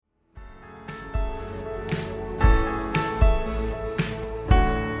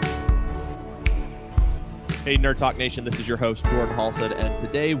Hey, Nerd Talk Nation, this is your host, Jordan Halstead, and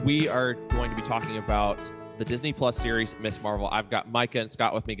today we are going to be talking about the Disney Plus series, Ms. Marvel. I've got Micah and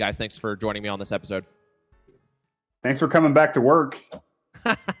Scott with me. Guys, thanks for joining me on this episode. Thanks for coming back to work.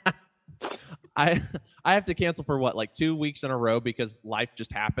 I have to cancel for like 2 weeks in a row because life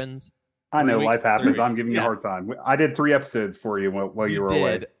just happens. I know life happens. I'm giving you a hard time. I did 3 episodes for you while you were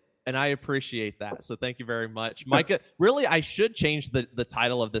away. And I appreciate that. So thank you very much. Micah, really, I should change the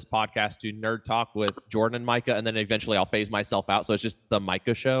title of this podcast to Nerd Talk with Jordan and Micah, and then eventually I'll phase myself out. So it's just the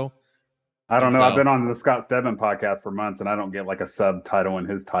Micah Show. I don't know. I've been on the Scott Stedman podcast for months, and I don't get like a subtitle in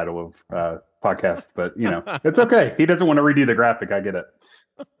his title of podcast. But, it's okay. He doesn't want to redo the graphic. I get it.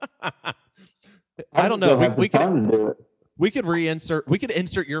 I don't know. We could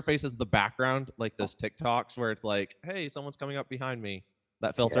insert your face as the background, like those TikToks where it's like, hey, someone's coming up behind me.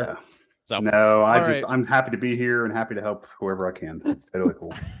 That filter. Yeah. So no, I'm happy to be here and happy to help whoever I can. It's totally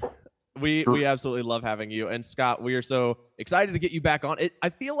cool. We absolutely love having you. And Scott, we are so excited to get you back on. I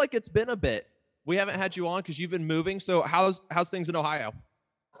feel like it's been a bit. We haven't had you on because you've been moving. So how's things in Ohio?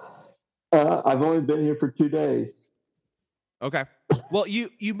 I've only been here for 2 days. Okay. Well,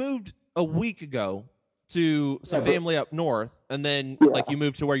 you moved a week ago to some family up north, and then you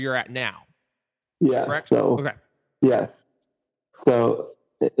moved to where you're at now. Yeah. Correct? So, okay. Yes. So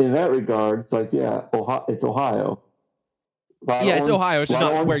in that regard, it's like, it's Ohio. It's Ohio. It's just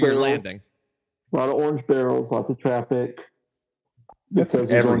not where you're landing. A lot of orange barrels, lots of traffic. That's because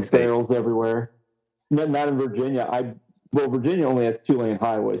there's orange barrels everywhere. Not in Virginia. Virginia only has 2-lane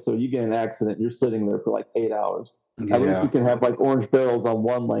highway, so you get an accident, you're sitting there for like 8 hours. Yeah. At least you can have like orange barrels on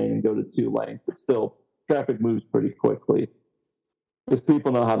 1 lane and go to 2 lanes, but still, traffic moves pretty quickly. Because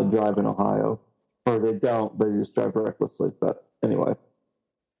people know how to drive in Ohio. Or they don't, they just drive recklessly. But anyway.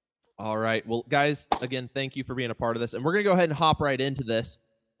 All right. Well, guys, again, thank you for being a part of this. And we're going to go ahead and hop right into this.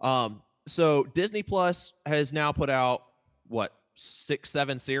 So Disney Plus has now put out,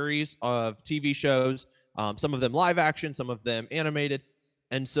 6-7 series of TV shows, some of them live action, some of them animated.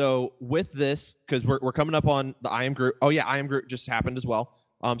 And so with this, because we're coming up on the I Am Groot. Oh, yeah, I Am Groot just happened as well.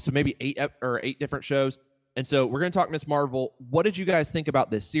 So maybe 8 different shows. And so we're going to talk Ms. Marvel. What did you guys think about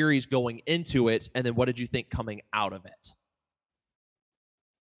this series going into it? And then what did you think coming out of it?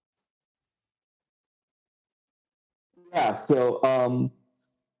 Yeah, so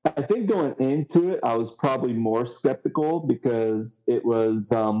I think going into it, I was probably more skeptical because it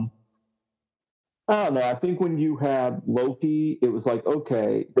was, I don't know. I think when you had Loki, it was like,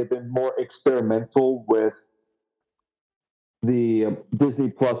 okay, they've been more experimental with the Disney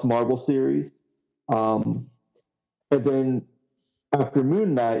Plus Marvel series. And then after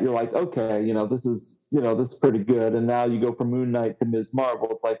Moon Knight, you're like, okay, this is pretty good. And now you go from Moon Knight to Ms. Marvel.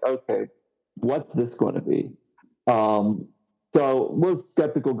 It's like, okay, what's this going to be? So was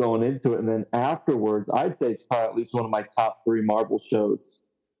skeptical going into it. And then afterwards, I'd say it's probably at least one of my top 3 Marvel shows,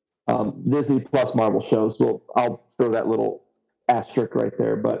 Disney Plus Marvel shows. Well, I'll throw that little asterisk right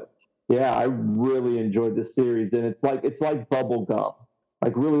there. But yeah, I really enjoyed this series. And it's like bubble gum,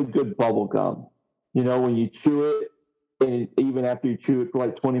 like really good bubble gum. When you chew it, and even after you chew it for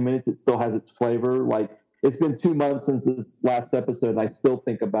like 20 minutes, it still has its flavor. Like, it's been 2 months since this last episode, and I still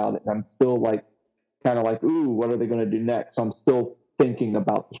think about it. And I'm still like, kind of like, ooh, what are they going to do next? So I'm still thinking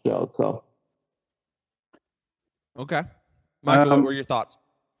about the show. So, okay, Michael, what were your thoughts?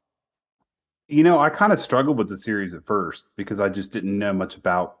 I kind of struggled with the series at first because I just didn't know much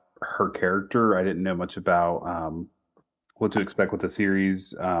about her character. I didn't know much about what to expect with the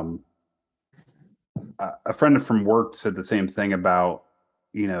series. A friend from work said the same thing about,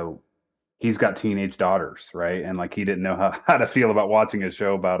 he's got teenage daughters, right? And like he didn't know how to feel about watching a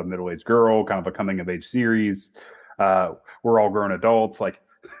show about a middle-aged girl, kind of a coming-of-age series. We're all grown adults. Like,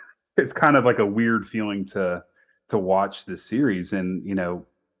 it's kind of like a weird feeling to watch this series. And,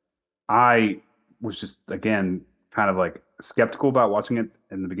 I was just, again, kind of like skeptical about watching it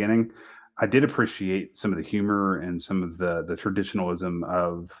in the beginning. I did appreciate some of the humor and some of the traditionalism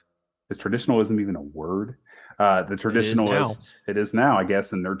of, is traditionalism even a word? The traditionalist, it is now, I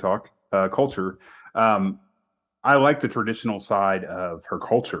guess, in Nerd Talk culture. I like the traditional side of her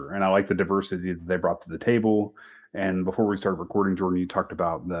culture, and I like the diversity that they brought to the table. And before we started recording, Jordan, you talked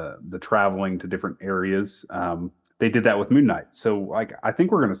about the traveling to different areas. They did that with Moon Knight. So like, I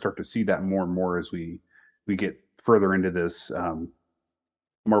think we're going to start to see that more and more as we get further into this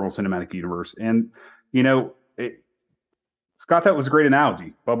Marvel Cinematic Universe. And, Scott, that was a great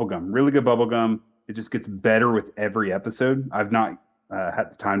analogy. Bubblegum, really good bubblegum. It just gets better with every episode. I've not had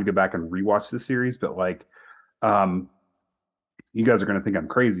the time to go back and rewatch the series, but like, you guys are going to think I'm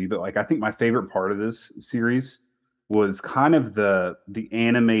crazy, but like, I think my favorite part of this series was kind of the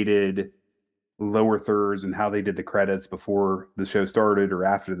animated lower thirds and how they did the credits before the show started or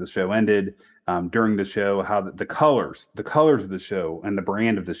after the show ended, during the show, how the colors of the show and the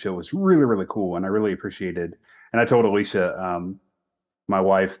brand of the show was really, really cool. And I really appreciated, and I told Alicia, my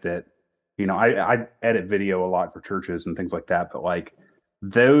wife, that, I edit video a lot for churches and things like that, but like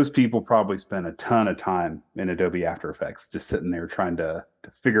those people probably spent a ton of time in Adobe After Effects just sitting there trying to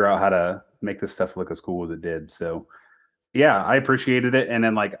figure out how to make this stuff look as cool as it did. So yeah, I appreciated it. And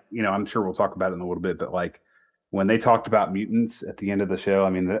then, like, I'm sure we'll talk about it in a little bit, but like when they talked about mutants at the end of the show, I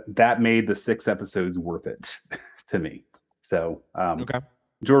mean, that made the 6 episodes worth it to me. So, Okay.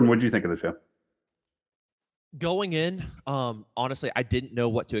 Jordan, what did you think of the show? Going in, honestly, I didn't know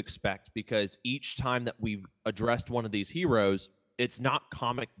what to expect, because each time that we've addressed one of these heroes, it's not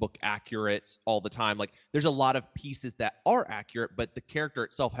comic book accurate all the time. Like, there's a lot of pieces that are accurate, but the character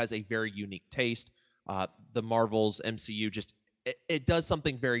itself has a very unique taste. The Marvel's MCU just it does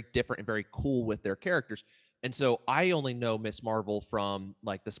something very different and very cool with their characters. And so I only know Miss Marvel from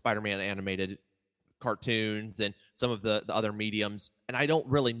like the Spider-Man animated cartoons and some of the other mediums, and I don't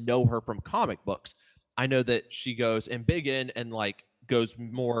really know her from comic books. I know that she goes and big in and like goes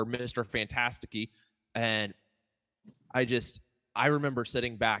more Mr. Fantastic-y, and I remember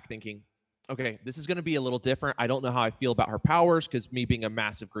sitting back thinking, okay, this is going to be a little different. I don't know how I feel about her powers, because me being a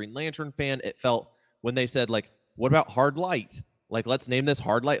massive Green Lantern fan, it felt when they said like, what about Hard Light? Like, let's name this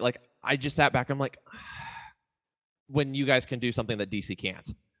Hard Light. Like, I just sat back. I'm like, when you guys can do something that DC can't,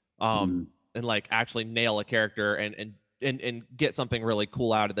 and like actually nail a character and get something really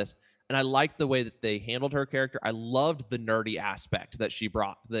cool out of this. And I liked the way that they handled her character. I loved the nerdy aspect that she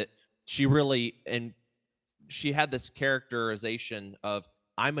brought, that she really, and she had this characterization of,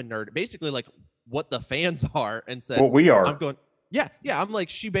 I'm a nerd, basically like what the fans are, and said, what we are. I'm going, yeah. I'm like,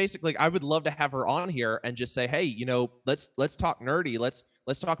 she basically, I would love to have her on here and just say, hey, let's talk nerdy.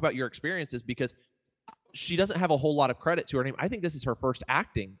 Let's talk about your experiences, because she doesn't have a whole lot of credit to her name. I think this is her first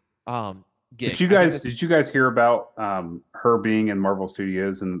acting gig. Did you guys hear about her being in Marvel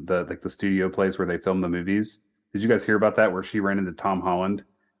Studios and the studio place where they film the movies? Did you guys hear about that, where she ran into Tom Holland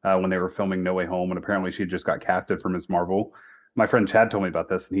when they were filming No Way Home, and apparently she just got casted for Miss Marvel? My friend Chad told me about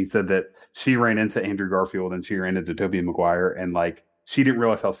this, and he said that she ran into Andrew Garfield and she ran into Tobey Maguire, and like she didn't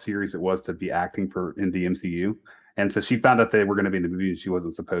realize how serious it was to be acting in the MCU. And so she found out they were going to be in the movie and she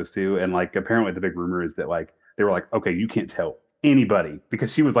wasn't supposed to. And like apparently the big rumor is that like they were like, okay, you can't tell anybody,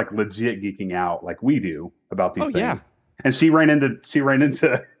 because she was like legit geeking out like we do about these things. Yeah. And she ran into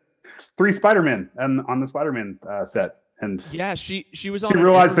 3 Spider-Men on the Spider-Man set. And yeah, she was on. She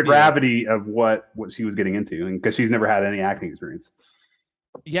realized the gravity of what she was getting into, and because she's never had any acting experience.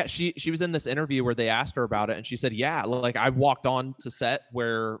 Yeah, she was in this interview where they asked her about it, and she said, "Yeah, like I walked on to set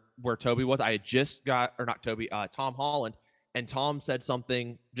where Toby was. I had just got, or not Toby, Tom Holland, and Tom said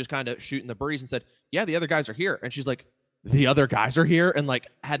something, just kind of shooting the breeze, and said, "Yeah, the other guys are here." And she's like, "The other guys are here," and like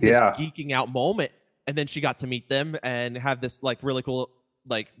had this geeking out moment, and then she got to meet them and have this like really cool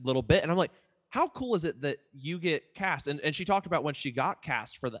like little bit, and I'm like, how cool is it that you get cast? And she talked about when she got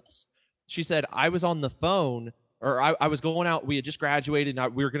cast for this. She said, I was on the phone, or I was going out. We had just graduated,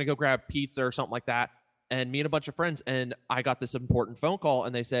 and we were going to go grab pizza or something like that. And me and a bunch of friends, and I got this important phone call,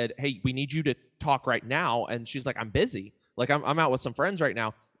 and they said, hey, we need you to talk right now. And she's like, I'm busy. Like, I'm out with some friends right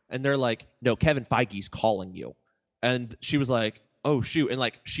now. And they're like, no, Kevin Feige's calling you. And she was like, oh, shoot. And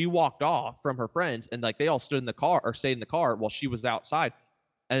like, she walked off from her friends, and like, they all stood in the car or stayed in the car while she was outside.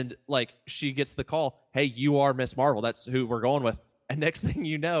 And like, she gets the call, hey, you are Miss Marvel. That's who we're going with. And next thing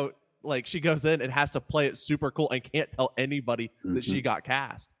you know, like, she goes in and has to play it super cool and can't tell anybody that she got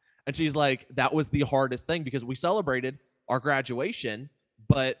cast. And she's like, that was the hardest thing, because we celebrated our graduation,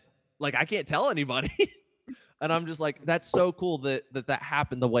 but like, I can't tell anybody. And I'm just like, that's so cool that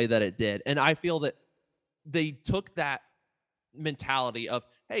happened the way that it did. And I feel that they took that mentality of,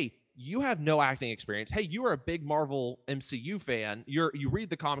 hey, you have no acting experience. Hey, you are a big Marvel MCU fan. You read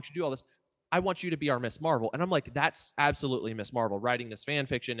the comics, you do all this. I want you to be our Miss Marvel. And I'm like, that's absolutely Miss Marvel writing this fan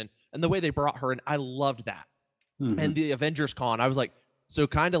fiction, and the way they brought her in, I loved that. And the Avengers Con, I was like, so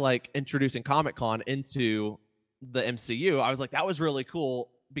kind of like introducing Comic Con into the MCU. I was like, that was really cool,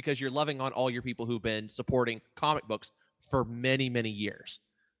 because you're loving on all your people who've been supporting comic books for many, many years.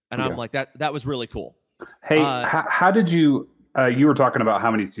 And I'm like, that was really cool. Hey, how did you were talking about how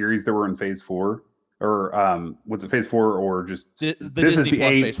many series there were in Phase 4, or was it Phase 4 or just this is the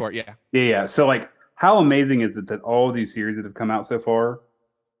Plus 8th Phase 4? Yeah. So like, how amazing is it that all of these series that have come out so far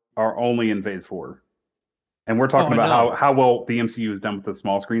are only in Phase 4? And we're talking about how well the MCU has done with the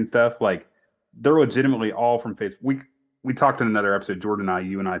small screen stuff. Like, they're legitimately all from Phase. We talked in another episode, Jordan and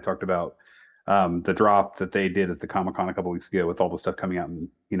you and I talked about the drop that they did at the Comic-Con a couple weeks ago with all the stuff coming out in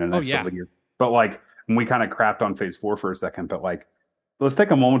next couple of years. But like, when we kind of crapped on Phase 4 for a second, but like, let's take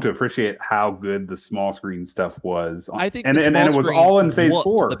a moment to appreciate how good the small screen stuff was. I think and it was all in Phase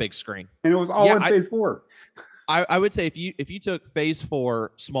 4. The big screen. And it was all in Phase 4. I would say if you took Phase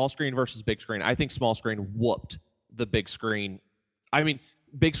 4 small screen versus big screen, I think small screen whooped the big screen. I mean,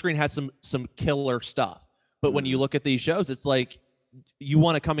 big screen had some killer stuff, but when you look at these shows, it's like you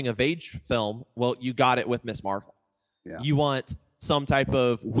want a coming of age film. Well, you got it with Miss Marvel. Yeah. You want some type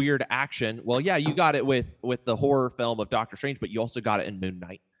of weird action. Well, yeah, you got it with the horror film of Doctor Strange, but you also got it in Moon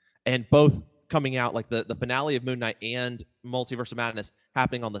Knight, and both coming out like the finale of Moon Knight and Multiverse of Madness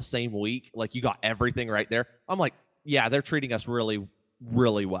happening on the same week. Like you got everything right there. I'm like, yeah, they're treating us really,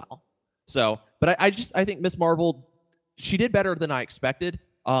 really well. So, but I think Miss Marvel, she did better than I expected.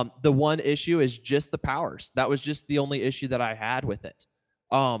 The one issue is just the powers. That was just the only issue that I had with it.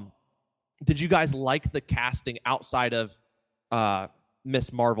 Did you guys like the casting outside of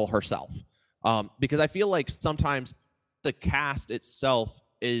Miss Marvel herself? Because I feel like sometimes the cast itself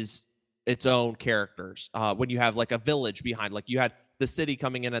is its own characters. When you have like a village behind, like you had the city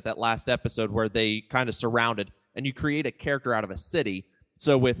coming in at that last episode where they kind of surrounded, and you create a character out of a city.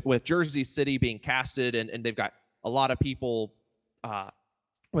 So with Jersey City being casted, and they've got a lot of people,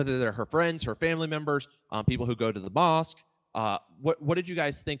 whether they're her friends, her family members, people who go to the mosque. What did you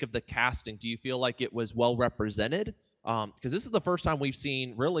guys think of the casting? Do you feel like it was well represented? Because this is the first time we've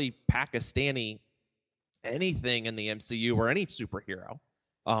seen really Pakistani anything in the MCU or any superhero.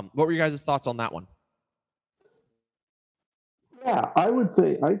 What were your guys' thoughts on that one? Yeah, I'd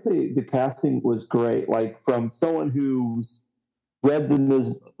say the casting was great. Like from someone who's read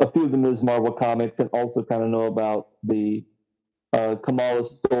a few of the Ms. Marvel comics and also kind of know about the Kamala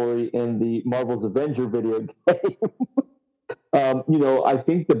story in the Marvel's Avenger video game. I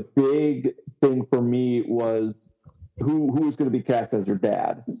think the big thing for me was who was going to be cast as her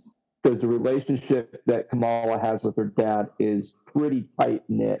dad, because the relationship that Kamala has with her dad is pretty tight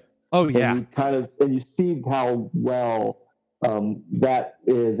knit. Oh yeah, and you see how well that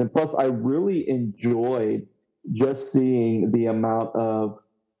is, and plus I really enjoyed just seeing the amount of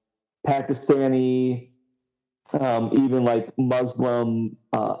Pakistani, even like Muslim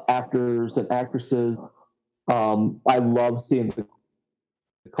actors and actresses. I love seeing the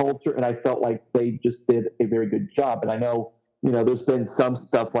culture, and I felt like they just did a very good job. And I know, there's been some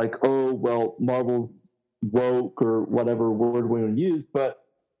stuff like, oh, well, Marvel's woke or whatever word we want to use, but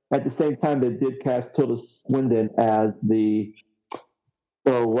at the same time, they did cast Tilda Swinton as the,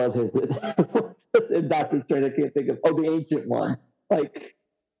 what is it? In Doctor Strange, I can't think of, the Ancient One. Like,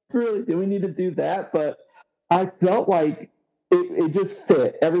 really, do we need to do that? But I felt like it just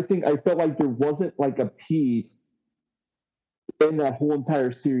fit everything. I felt like there wasn't like a piece in that whole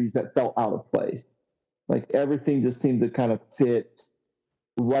entire series that felt out of place. Like everything just seemed to kind of fit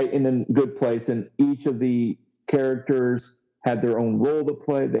right in a good place, and each of the characters had their own role to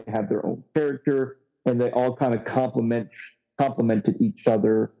play. They had their own character, and they all kind of complemented each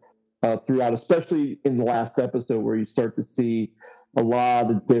other throughout, especially in the last episode where you start to see a lot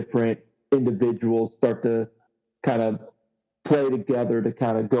of different individuals start to kind of play together to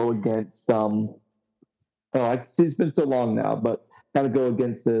kind of go against it's been so long now, but kind of go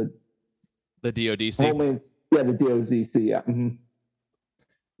against the DODC. The DODC, yeah. Mm-hmm.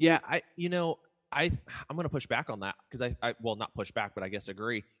 Yeah, I'm going to push back on that because I not push back, but I guess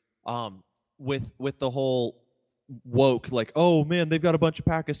agree. With the whole woke, like, oh man, they've got a bunch of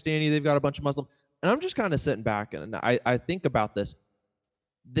Pakistani, they've got a bunch of Muslim, and I'm just kind of sitting back and I think about this.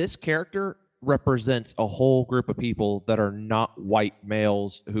 This character represents a whole group of people that are not white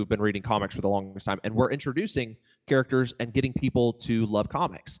males who've been reading comics for the longest time, and we're introducing characters and getting people to love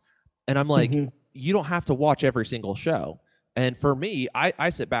comics. And I'm like, you don't have to watch every single show. And for me, I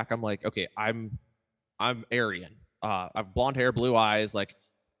sit back, I'm like, okay, I'm Aryan. I have blonde hair, blue eyes, like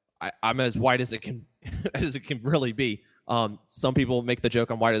I'm as white as it can as it can really be. Some people make the joke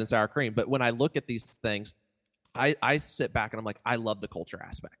I'm whiter than sour cream, but when I look at these things, I sit back and I'm like, I love the culture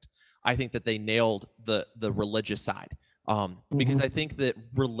aspect. I think that they nailed the religious side, because I think that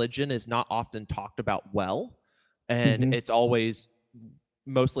religion is not often talked about well, and it's always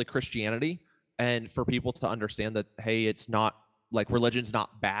mostly Christianity. And for people to understand that, hey, it's not like religion's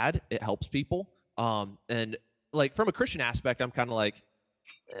not bad, it helps people. And like from a Christian aspect, I'm kind of like,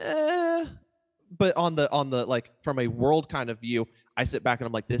 but on the like from a world kind of view, I sit back and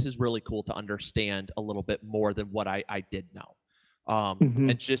I'm like, this is really cool to understand a little bit more than what I did know.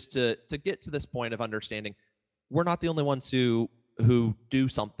 And just to get to this point of understanding, we're not the only ones who do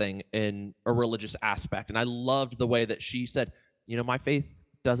something in a religious aspect. And I loved the way that she said, my faith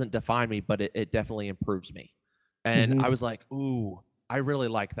doesn't define me, but it definitely improves me. And I was like, ooh, I really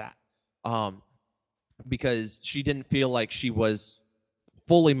like that. because she didn't feel like she was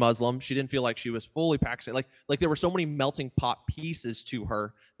fully Muslim. She didn't feel like she was fully Pakistani. Like there were so many melting pot pieces to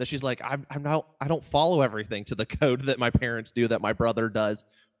her that she's like, I don't follow everything to the code that my parents do, that my brother does,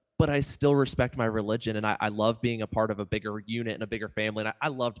 but I still respect my religion, and I love being a part of a bigger unit and a bigger family, and I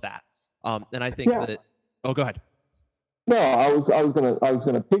loved that. And I think that. Oh, go ahead. No, I was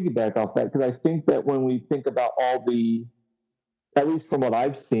gonna piggyback off that, because I think that when we think about all the, at least from what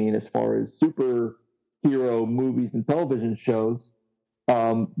I've seen as far as superhero movies and television shows,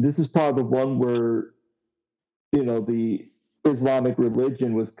 this is probably the one where, you know, the Islamic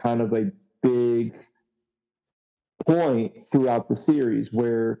religion was kind of a big point throughout the series,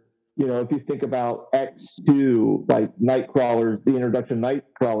 where, you know, if you think about X2, like Nightcrawler, the introduction of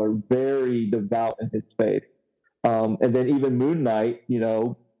Nightcrawler, very devout in his faith. And then even Moon Knight, you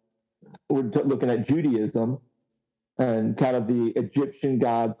know, we're looking at Judaism and kind of the Egyptian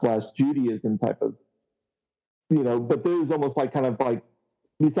god / Judaism type of, you know, but there's almost like kind of like,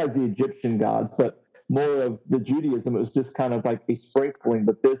 besides the Egyptian gods, but more of the Judaism, it was just kind of like a sprinkling,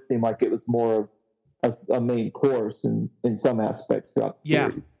 but this seemed like it was more of a main course in some aspects throughout the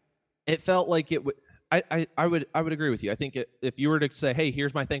series. It felt like it would. I would agree with you. I think if you were to say, hey,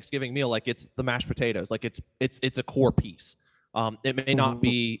 here's my Thanksgiving meal, like it's the mashed potatoes, like it's a core piece. It may not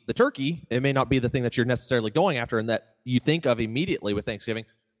be the turkey, it may not be the thing that you're necessarily going after and that you think of immediately with Thanksgiving,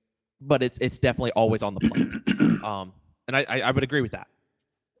 but it's definitely always on the plate. And I would agree with that.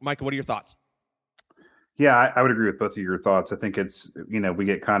 Micah, what are your thoughts? Yeah, I would agree with both of your thoughts. I think it's, you know, we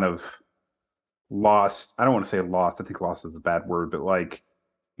get kind of lost. I don't want to say lost. I think lost is a bad word, but like,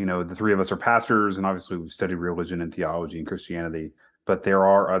 you know, the three of us are pastors, and obviously we've studied religion and theology and Christianity, but there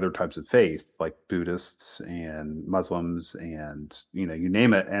are other types of faith, like Buddhists and Muslims and, you know, you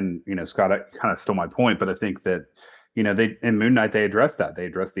name it. And, you know, Scott, kind of stole my point, but I think that, you know, they, in Moon Knight, they addressed that. They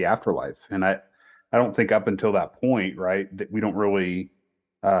addressed the afterlife. And I don't think up until that point, right, that we don't really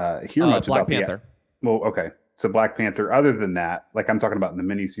hear much Black about Panther. Well, okay. So Black Panther, other than that, like I'm talking about in the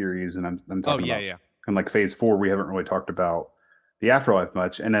miniseries, and I'm talking about in like phase 4, we haven't really talked about the afterlife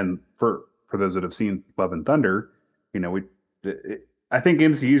much. And then for those that have seen Love and Thunder, you know, I think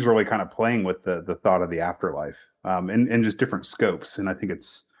MCU is really kind of playing with the thought of the afterlife, in just different scopes. And I think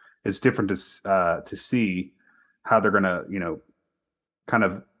it's different to see how they're gonna, you know, kind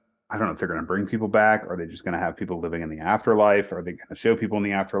of, I don't know if they're gonna bring people back. Are they just gonna have people living in the afterlife? Are they gonna show people in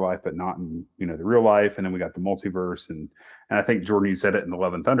the afterlife but not in, you know, the real life? And then we got the multiverse, and I think Jordan, you said it in the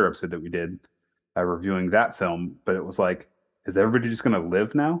Love and Thunder episode that we did, reviewing that film, but it was like, is everybody just going to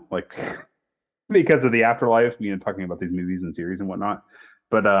live now? Like, because of the afterlife, you know, talking about these movies and series and whatnot.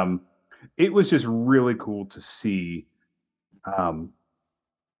 But it was just really cool to see the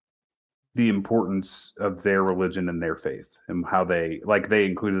importance of their religion and their faith, and how they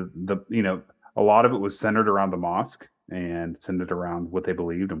included the, you know, a lot of it was centered around the mosque and centered around what they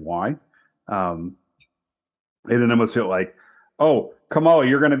believed and why. And it almost felt like, oh, Kamala,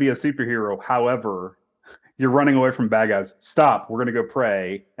 you're going to be a superhero. However, you're running away from bad guys. Stop. We're going to go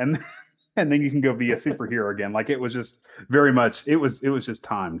pray. And then you can go be a superhero again. Like, it was just very much, it was just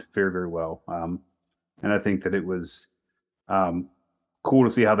timed very, very well. And I think that it was cool to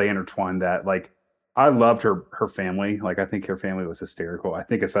see how they intertwined that. Like, I loved her family. Like, I think her family was hysterical. I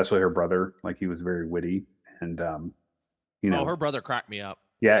think especially her brother, like, he was very witty. And, you know. Oh, her brother cracked me up.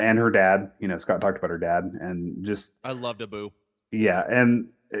 Yeah. And her dad, you know, Scott talked about her dad, and just. I loved Abu. Yeah. And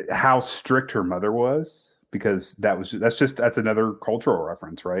how strict her mother was. Because that's another cultural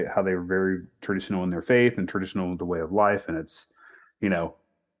reference, right? How they were very traditional in their faith and traditional in the way of life. And it's, you know,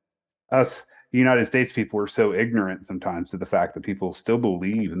 us United States people are so ignorant sometimes to the fact that people still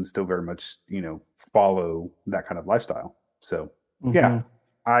believe and still very much, you know, follow that kind of lifestyle. So yeah,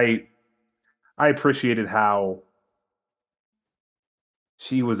 I appreciated how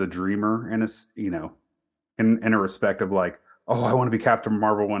she was a dreamer, and it's, you know, in a respect of like, oh, I want to be Captain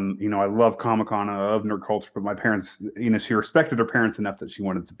Marvel, and, you know, I love Comic-Con, I love nerd culture, but my parents, you know, she respected her parents enough that she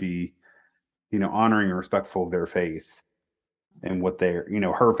wanted to be, you know, honoring and respectful of their faith and what they're, you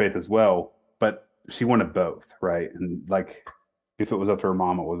know, her faith as well. But she wanted both, right? And like, if it was up to her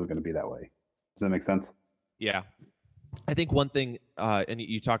mom, it wasn't going to be that way. Does that make sense? Yeah. I think one thing, and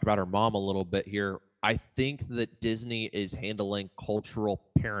you talked about her mom a little bit here, I think that Disney is handling cultural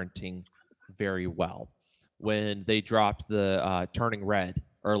parenting very well. When they dropped the Turning Red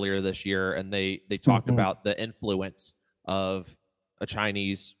earlier this year, and they talked about the influence of a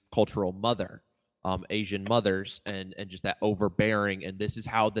Chinese cultural mother, Asian mothers, and just that overbearing, and this is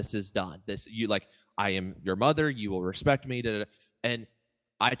how this is done. This, you, like, I am your mother, you will respect me. And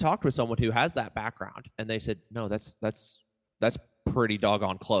I talked with someone who has that background, and they said, no, that's pretty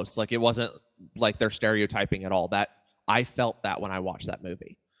doggone close. Like, it wasn't like they're stereotyping at all. That I felt that when I watched that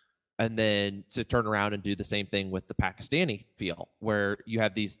movie. And then to turn around and do the same thing with the Pakistani feel, where you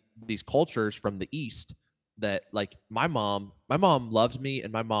have these cultures from the East that, like, my mom loved me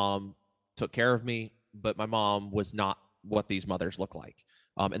and my mom took care of me, but my mom was not what these mothers look like.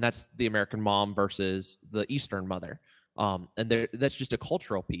 And that's the American mom versus the Eastern mother. And that's just a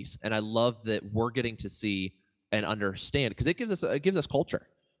cultural piece. And I love that we're getting to see and understand, because it gives us culture.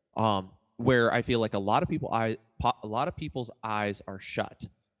 Where I feel like a lot of people's eyes are shut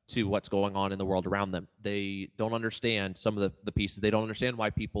to what's going on in the world around them. They don't understand some of the pieces. They don't understand why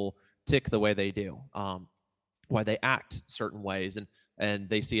people tick the way they do, why they act certain ways, and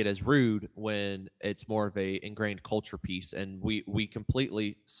they see it as rude when it's more of a ingrained culture piece. And we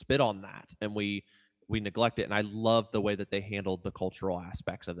completely spit on that, and we neglect it. And I love the way that they handled the cultural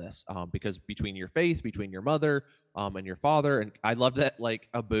aspects of this, because between your faith, between your mother and your father, and I love that, like,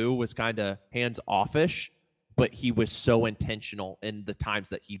 Abu was kind of hands offish, but he was so intentional in the times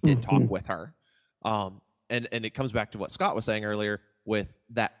that he did talk with her. And it comes back to what Scott was saying earlier with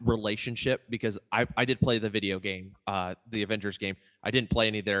that relationship, because I did play the video game, the Avengers game. I didn't play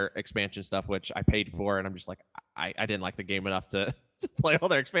any of their expansion stuff, which I paid for, and I'm just like, I didn't like the game enough to play all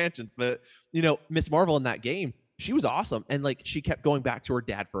their expansions. But, Miss Marvel in that game, she was awesome. And, like, she kept going back to her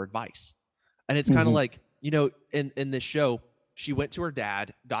dad for advice. And it's kind of like, in this show, she went to her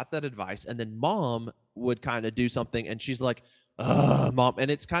dad, got that advice, and then mom would kind of do something, and she's like, mom. And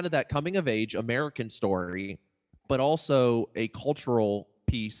it's kind of that coming of age American story, but also a cultural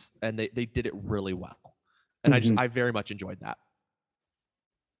piece, and they did it really well. And I very much enjoyed that.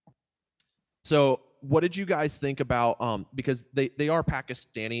 So what did you guys think about, because they are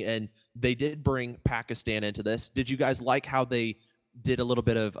Pakistani, and they did bring Pakistan into this. Did you guys like how they did a little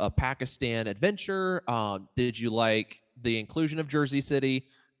bit of a Pakistan adventure? Did you like the inclusion of Jersey City?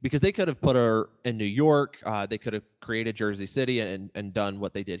 Because they could have put her in New York. They could have created Jersey City and done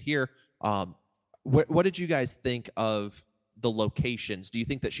what they did here. What did you guys think of the locations? Do you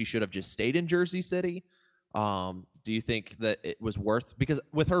think that she should have just stayed in Jersey City? Do you think that it was worth, because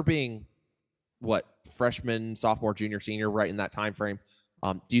with her being freshman, sophomore, junior, senior, right in that time frame,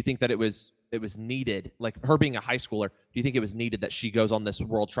 do you think that it was needed, like her being a high schooler, do you think it was needed that she goes on this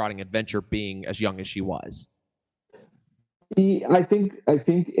world trotting adventure being as young as she was? I think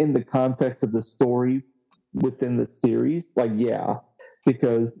in the context of the story within the series, like, yeah,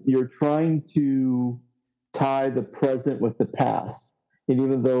 because you're trying to tie the present with the past. And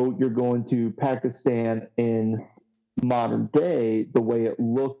even though you're going to Pakistan in modern day, the way it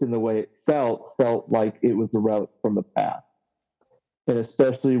looked and the way it felt like it was a relic from the past. And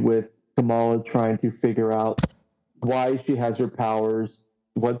especially with Kamala trying to figure out why she has her powers,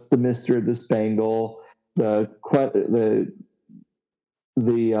 what's the mystery of this bangle, the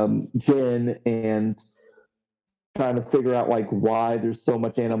Jinn, and trying to figure out, like, why there's so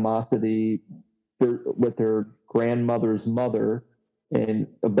much animosity with her grandmother's mother and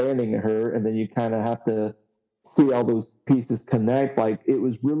abandoning her. And then you kind of have to see all those pieces connect. Like, it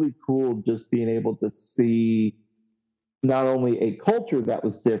was really cool just being able to see not only a culture that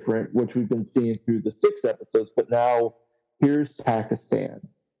was different, which we've been seeing through the 6 episodes, but now here's Pakistan,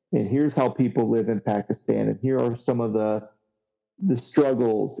 and here's how people live in Pakistan, and here are some of the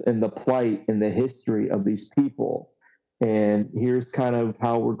struggles and the plight and the history of these people. And here's kind of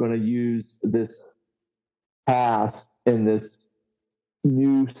how we're going to use this past in this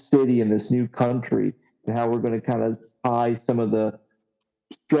new city, in this new country, and how we're going to kind of tie some of the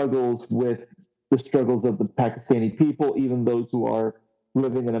struggles with the struggles of the Pakistani people, even those who are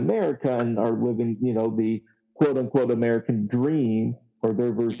living in America and are living, the quote unquote American dream, or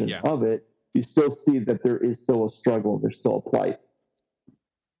their version of it. You still see that there is still a struggle, there's still a plight.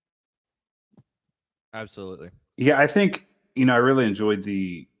 Absolutely. Yeah, I think, I really enjoyed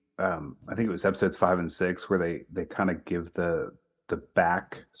the I think it was episodes 5 and 6 where they kind of give the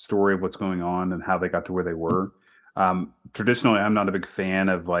back story of what's going on and how they got to where they were. Traditionally, I'm not a big fan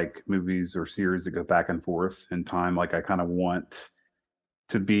of, like, movies or series that go back and forth in time. Like, I kind of want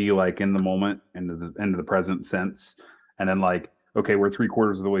to be, like, in the moment, into the present sense, and then, like, okay, we're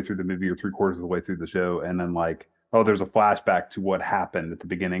 3/4 of the way through the movie or 3/4 of the way through the show, and then, like, oh, there's a flashback to what happened at the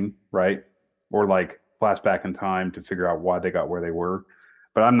beginning, right? Or, like, flashback in time to figure out why they got where they were.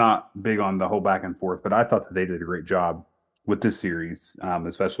 But I'm not big on the whole back and forth. But I thought that they did a great job with this series,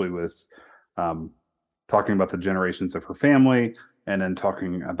 especially with talking about the generations of her family, and then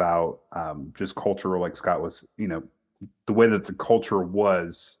talking about just cultural, like Scott was, the way that the culture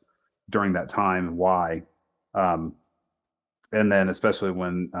was during that time and why. And then especially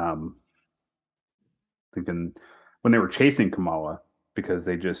when thinking when they were chasing Kamala, because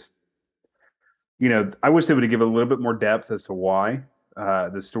they just, I wish they would have given a little bit more depth as to why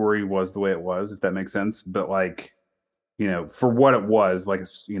the story was the way it was, if that makes sense. But like, for what it was, like,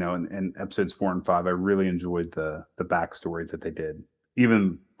 in episodes 4 and 5, I really enjoyed the backstory that they did,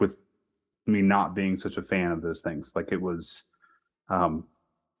 even with me not being such a fan of those things. Like, it was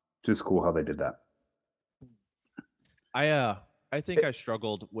just cool how they did that. I think I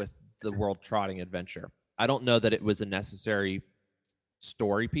struggled with the World Trotting Adventure. I don't know that it was a necessary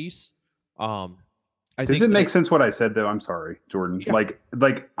story piece. Does it make sense what I said, though? I'm sorry, Jordan. Yeah. Like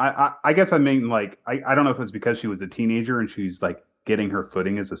I guess I mean, like, I don't know if it's because she was a teenager and she's like getting her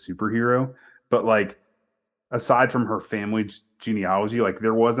footing as a superhero, but like, aside from her family genealogy, like,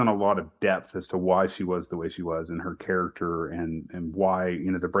 there wasn't a lot of depth as to why she was the way she was and her character and why,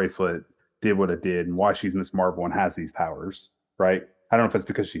 the bracelet did what it did and why she's Miss Marvel and has these powers, right? I don't know if it's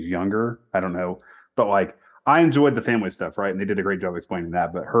because she's younger. I don't know. But like, I enjoyed the family stuff, right? And they did a great job explaining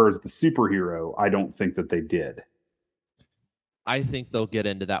that. But her as the superhero, I don't think that they did. I think they'll get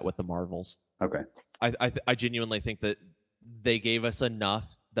into that with the Marvels. Okay. I genuinely think that they gave us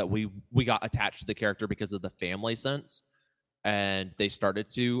enough that we got attached to the character because of the family sense. And they started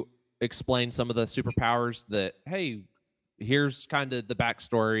to explain some of the superpowers that, hey, here's kind of the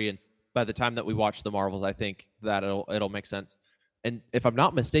backstory. And by the time that we watch the Marvels, I think that it'll make sense. And if I'm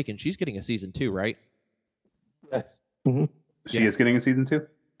not mistaken, she's getting a season 2, right? Yes. Mm-hmm. She is getting a season 2?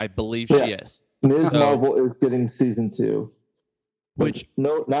 I believe she is. Ms. Marvel is getting season 2. Which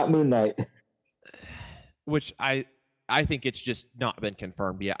no, not Moon Knight. Which I think it's just not been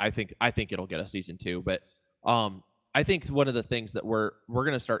confirmed yet. I think it'll get a season 2, but I think one of the things that we're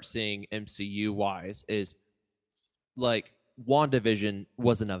going to start seeing MCU wise is, like, WandaVision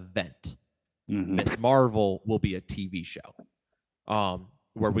was an event. Mm-hmm. Miss Marvel will be a TV show,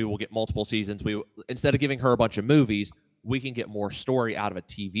 where we will get multiple seasons. Instead of giving her a bunch of movies, we can get more story out of a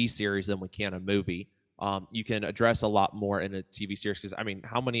TV series than we can a movie. You can address a lot more in a TV series because, I mean,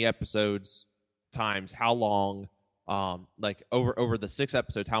 how many episodes times how long? Like over the 6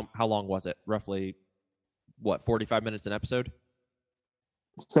 episodes, how long was it? Roughly, what, 45 minutes an episode?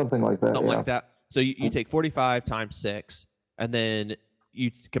 Something like that. Something like that. So you take 45 times 6, and then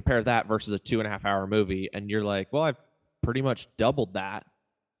you compare that versus a 2.5 hour movie, and you're like, well, I've pretty much doubled that.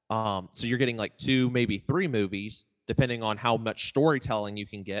 So you're getting like 2, maybe 3 movies, depending on how much storytelling you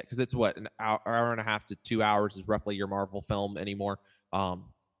can get, because it's what, an hour and a half to 2 hours is roughly your Marvel film anymore. I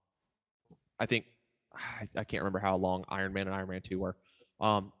think I can't remember how long Iron Man and Iron Man 2 were.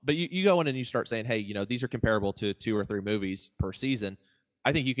 But you go in and you start saying, hey, these are comparable to 2 or 3 movies per season.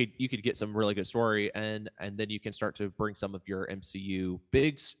 I think you could get some really good story, and then you can start to bring some of your MCU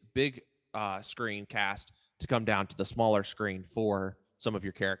big screen cast to come down to the smaller screen for some of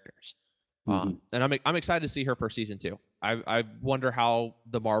your characters. Mm-hmm. And I'm excited to see her for season 2. I wonder how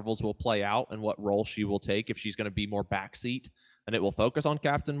the Marvels will play out and what role she will take, if she's going to be more backseat and it will focus on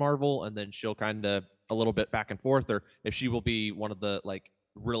Captain Marvel, and then she'll kind of a little bit back and forth, or if she will be one of the, like,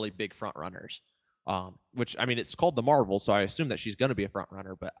 really big front runners. Which, I mean, it's called the Marvel, so I assume that she's going to be a front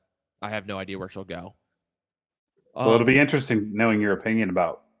runner, but I have no idea where she'll go. Well, it'll be interesting knowing your opinion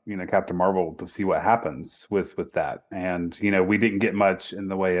about, Captain Marvel, to see what happens with that. And, we didn't get much in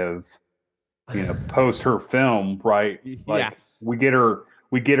the way of, post her film, right? Like, yeah.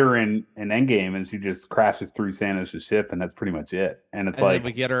 We get her in Endgame, and she just crashes through Thanos' ship, and that's pretty much it. And it's like, then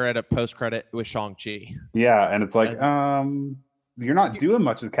we get her at a post credit with Shang-Chi. Yeah, and it's like, you're not doing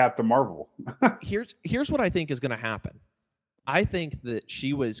much with Captain Marvel. Here's what I think is going to happen. I think that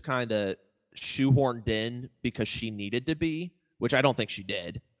she was kind of shoehorned in because she needed to be, which I don't think she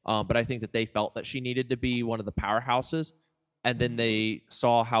did. But I think that they felt that she needed to be one of the powerhouses, and then they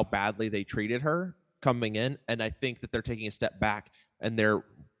saw how badly they treated her coming in, and I think that they're taking a step back and they're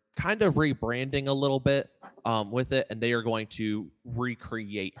kind of rebranding a little bit with it, and they are going to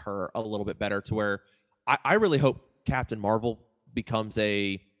recreate her a little bit better to where I really hope Captain Marvel becomes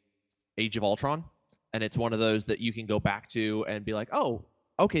a Age of Ultron, and it's one of those that you can go back to and be like, oh,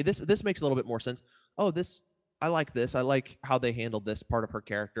 okay, this makes a little bit more sense. Oh, I like this. I like how they handled this part of her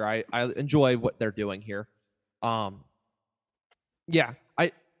character. I enjoy what they're doing here. Yeah,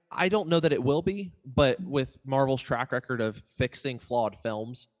 I don't know that it will be, but with Marvel's track record of fixing flawed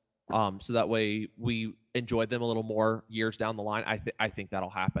films, so that way we enjoy them a little more years down the line, I think that'll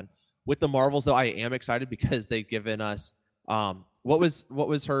happen. With the Marvels, though, I am excited because they've given us what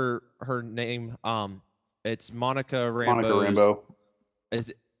was her name? It's Monica Rambeau. Monica Rambeau. Is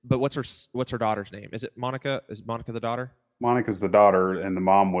it? But what's her daughter's name? Is it Monica? Is Monica the daughter? Monica's the daughter, and the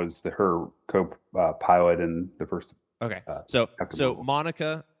mom was her co-pilot in the first. Okay, so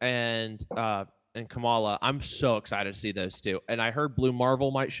Monica and and Kamala. I'm so excited to see those two. And I heard Blue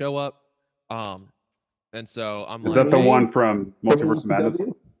Marvel might show up. And so I'm Is like, that the hey, one from Multiverse of Madness?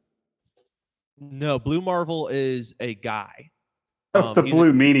 no, Blue Marvel is a guy. That's the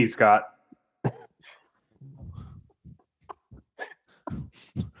blue meanie, Scott.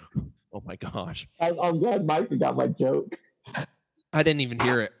 Oh my gosh. I'm glad Mike got my joke. I didn't even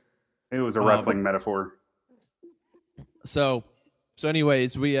hear it. It was a wrestling metaphor. So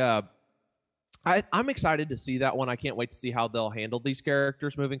anyways, I'm excited to see that one. I can't wait to see how they'll handle these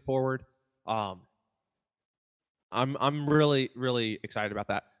characters moving forward. I'm really, really excited about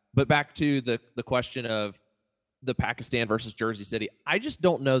that. But back to the question of the Pakistan versus Jersey City. I just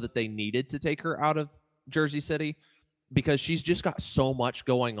don't know that they needed to take her out of Jersey City because she's just got so much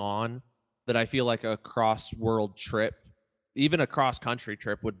going on that I feel like a cross-world trip, even a cross-country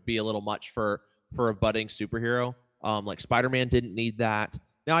trip, would be a little much for a budding superhero. Like Spider-Man didn't need that.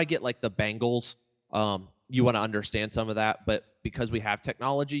 Now I get like the Bengals. You want to understand some of that, but because we have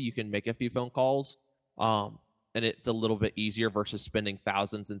technology, you can make a few phone calls. And it's a little bit easier versus spending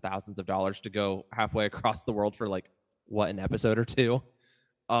thousands and thousands of dollars to go halfway across the world for like an episode or two.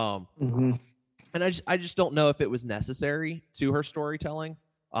 And I just don't know if it was necessary to her storytelling.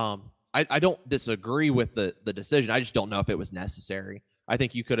 I don't disagree with the decision. I just don't know if it was necessary. I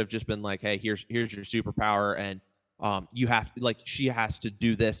think you could have just been like, hey, here's your superpower, and you have to, like, she has to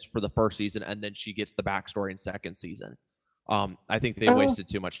do this for the first season, and then she gets the backstory in second season. I think they wasted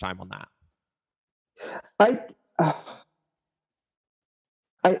too much time on that.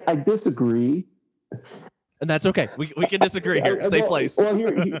 I disagree, and that's okay. We can disagree here. Safe place. I'm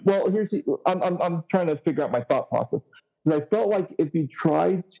trying to figure out my thought process, because I felt like if you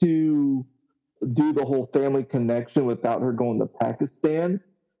tried to do the whole family connection without her going to Pakistan,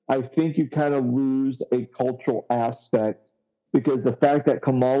 I think you kind of lose a cultural aspect, because the fact that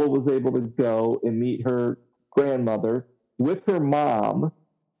Kamala was able to go and meet her grandmother with her mom.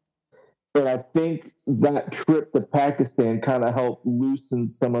 And I think that trip to Pakistan kind of helped loosen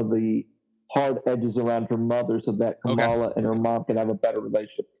some of the hard edges around her mother so that Kamala and her mom can have a better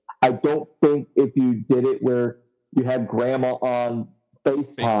relationship. I don't think if you did it where you had grandma on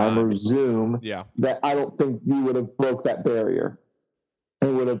FaceTime or Zoom, that I don't think you would have broke that barrier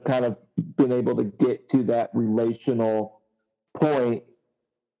and would have kind of been able to get to that relational point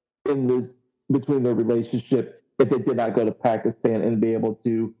between their relationship if they did not go to Pakistan and be able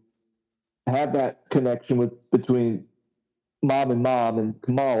to have that connection between mom and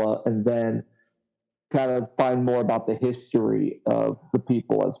Kamala, and then kind of find more about the history of the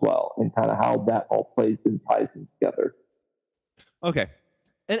people as well, and kind of how that all plays and ties in together. Okay.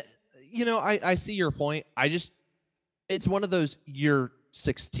 And, I see your point. It's one of those, you're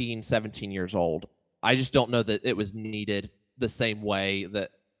 16, 17 years old. I just don't know that it was needed the same way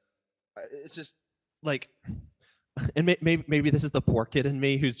that it's just like, and maybe this is the poor kid in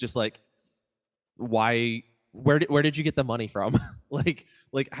me who's just like, where did you get the money from? like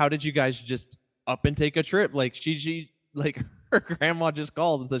how did you guys just up and take a trip? Like she like her grandma just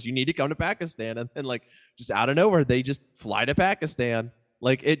calls and says you need to come to Pakistan, and then like just out of nowhere they just fly to Pakistan.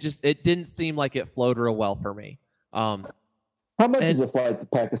 Like it didn't seem like it flowed real well for me. How much is a flight to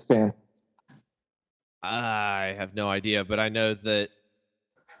Pakistan? I have no idea, but I know that.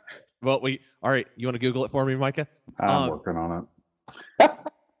 Well, all right. You want to Google it for me, Micah? I'm working on it.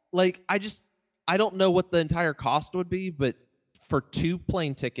 Like I don't know what the entire cost would be, but for 2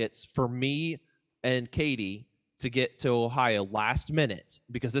 plane tickets for me and Katie to get to Ohio last minute,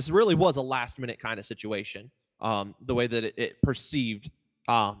 because this really was a last minute kind of situation, the way that it perceived,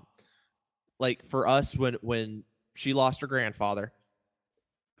 like for us when she lost her grandfather,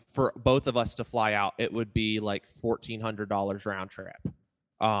 for both of us to fly out, it would be like $1,400 round trip,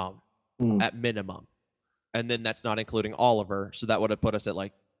 at minimum. And then that's not including Oliver. So that would have put us at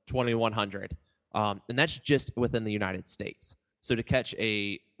like $2,100. And that's just within the United States. So to catch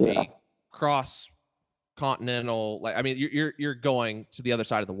a cross continental, like, I mean, you're going to the other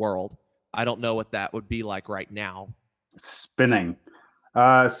side of the world. I don't know what that would be like right now. Spinning,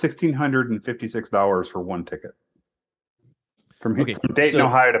 $1,656 for one ticket from Dayton,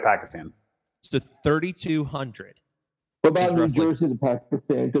 Ohio to Pakistan. So $3,200. What about New Jersey to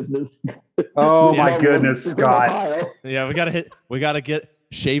Pakistan? Because oh my goodness, Scott! Yeah, we gotta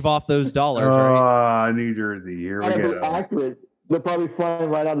shave off those dollars. Right? New Jersey, here we go. Accurate. They're probably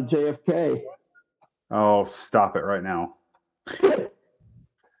flying right out of JFK. Oh, stop it right now!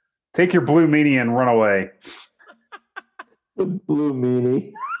 Take your blue meanie and run away. The blue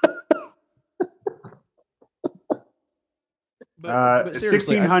meanie. but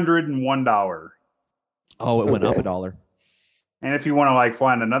 $1,601. Oh, it went up $1. And if you want to like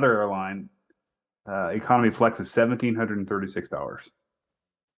fly on another airline, Economy Flex is $1,736,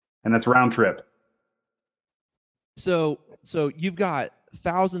 and that's round trip. So you've got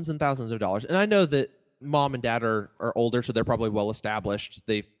thousands and thousands of dollars, and I know that mom and dad are older, so they're probably well established.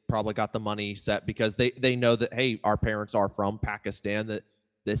 They've probably got the money set because they know that, hey, our parents are from Pakistan, that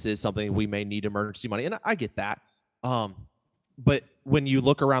this is something we may need emergency money, and I get that. But when you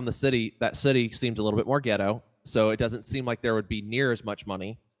look around the city, that city seems a little bit more ghetto, so it doesn't seem like there would be near as much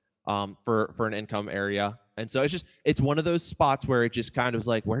money for an income area. And so it's one of those spots where it just kind of is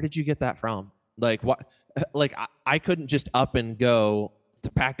like, where did you get that from? Like, what? Like, I couldn't just up and go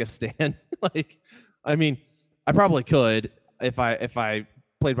to Pakistan. Like, I mean, I probably could if I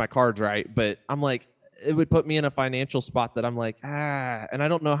played my cards right, but I'm like, it would put me in a financial spot that I'm like, and I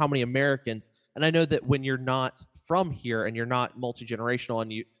don't know how many Americans. And I know that when you're not from here and you're not multi-generational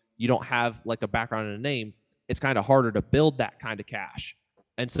and you don't have like a background and a name, it's kind of harder to build that kind of cash.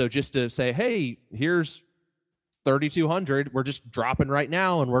 And so just to say, hey, here's 3,200, we're just dropping right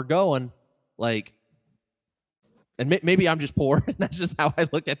now and we're going, like, and maybe I'm just poor and that's just how I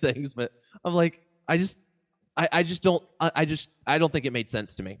look at things, but I'm like, I don't think it made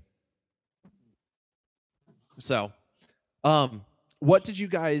sense to me. So, what did you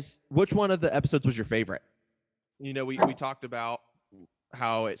guys, which one of the episodes was your favorite? You know, we talked about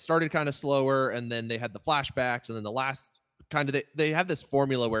how it started kind of slower and then they had the flashbacks, and then the last kind of, they have this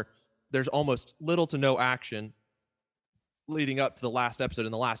formula where there's almost little to no action leading up to the last episode.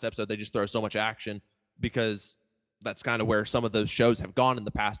 In the last episode, they just throw so much action because that's kind of where some of those shows have gone in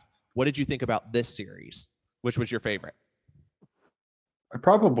the past. What did you think about this series? Which was your favorite? I'd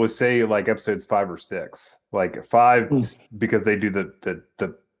probably say like episodes 5 or 6. Like 5 because they do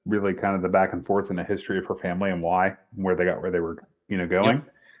the really kind of the back and forth in the history of her family and why, where they were, going.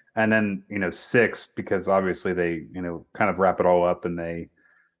 Yep. And then, 6 because obviously they, kind of wrap it all up and they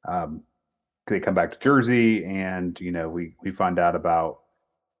come back to Jersey and, we find out about,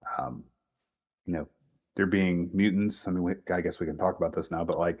 there being mutants. I mean, I guess we can talk about this now,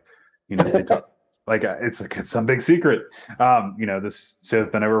 but like, they talk. Like it's some big secret. This show's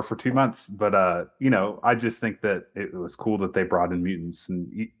been over for 2 months, but I just think that it was cool that they brought in mutants,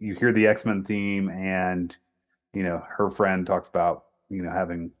 and you hear the X-Men theme, and her friend talks about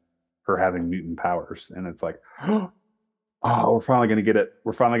having mutant powers, and it's like, oh, we're finally gonna get it.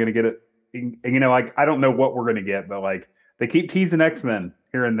 We're finally gonna get it. And, like I don't know what we're gonna get, but like they keep teasing X-Men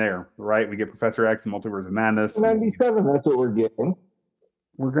here and there, right? We get Professor X and Multiverse of Madness. 97. That's what we're getting.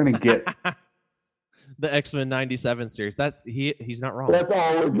 We're gonna get. The X-Men 97 series. He's not wrong. That's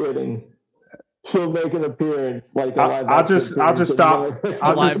all we're getting. She'll make an appearance like a live I'll just stop.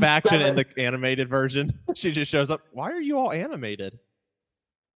 Live action in the animated version. She just shows up. Why are you all animated?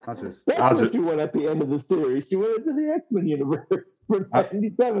 That's where she went at the end of the series. She went into the X-Men universe for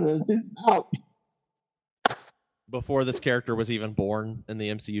 97 and she's out. Before this character was even born in the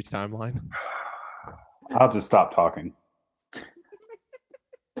MCU timeline. I'll just stop talking.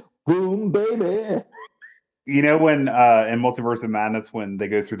 Boom, baby. When in Multiverse of Madness, when they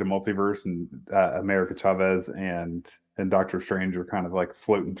go through the multiverse and America Chavez and Doctor Strange are kind of like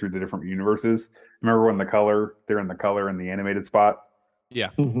floating through the different universes. Remember when they're in the color in the animated spot? Yeah.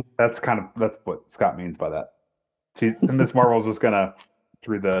 That's what Scott means by that. Miss Marvel's just gonna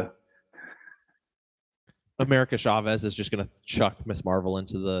through the America Chavez is just gonna chuck Miss Marvel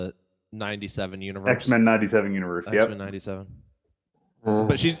into the 97 universe. X-Men 97 universe. X-Men 97.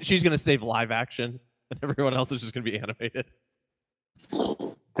 But she's gonna save live action, and everyone else is just gonna be animated.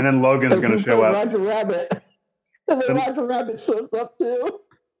 And then Logan's gonna show up. Roger Rabbit. And then Roger Rabbit shows up too.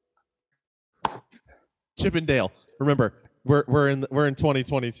 Chip and Dale. Remember, we're in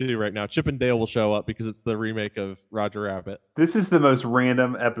 2022 right now. Chip and Dale will show up because it's the remake of Roger Rabbit. This is the most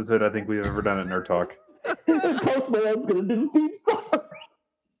random episode I think we've ever done at Nerd Talk. Post Malone's gonna do the theme song.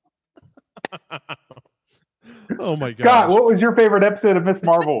 Oh my god, Scott, what was your favorite episode of Miss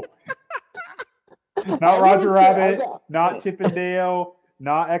Marvel? Not Roger Rabbit, not Chip and Dale,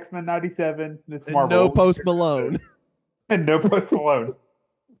 not X-Men 97. Miss Marvel. No Post Malone. And no Post Malone.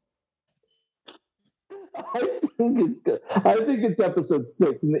 I think it's good. I think it's episode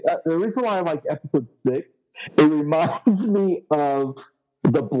 6. And the reason why I like episode 6, it reminds me of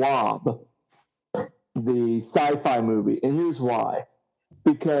The Blob, the sci-fi movie. And here's why.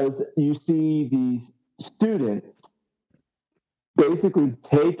 Because you see these students basically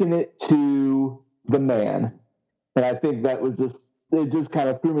taking it to the man. And I think that was it just kind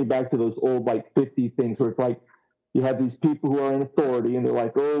of threw me back to those old like 50 things where it's like you have these people who are in authority and they're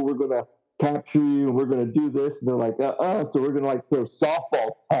like, oh, we're going to capture you and we're going to do this. And they're like, so we're going to like throw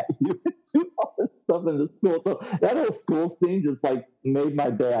softballs at you and do all this stuff in the school. So that whole school scene just like made my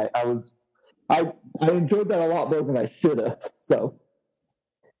day. I was I enjoyed that a lot more than I should have. So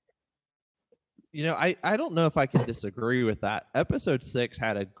I don't know if I can disagree with that. Episode 6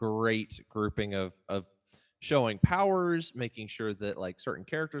 had a great grouping of showing powers, making sure that like certain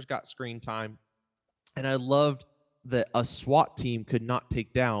characters got screen time. And I loved that a SWAT team could not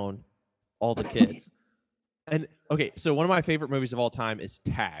take down all the kids. And okay, so one of my favorite movies of all time is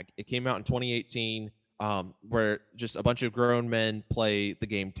Tag. It came out in 2018, where just a bunch of grown men play the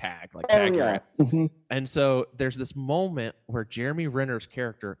game Tag, like Tag. yes. And so there's this moment where Jeremy Renner's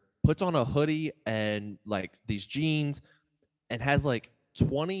character puts on a hoodie and like these jeans and has like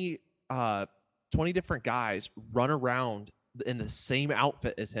 20 different guys run around in the same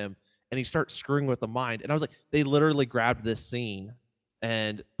outfit as him, and he starts screwing with the mind. And I was like, they literally grabbed this scene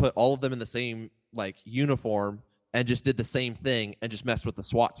and put all of them in the same like uniform and just did the same thing and just messed with the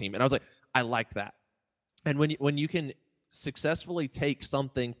SWAT team. And I was like, I like that. And when you can successfully take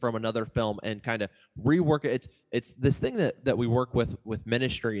something from another film and kind of rework it, it's this thing that we work with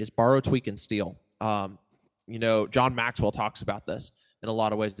Ministry is borrow, tweak, and steal. John Maxwell talks about this in a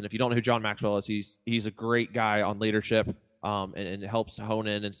lot of ways. And if you don't know who John Maxwell is, he's a great guy on leadership, and helps hone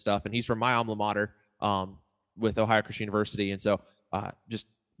in and stuff. And he's from my alma mater, with Ohio Christian University. And so just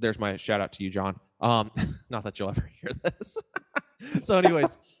there's my shout out to you, John. Not that you'll ever hear this. So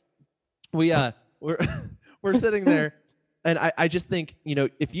anyways, we're sitting there. And I just think,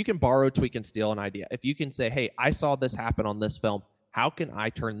 if you can borrow, tweak, and steal an idea, if you can say, hey, I saw this happen on this film, how can I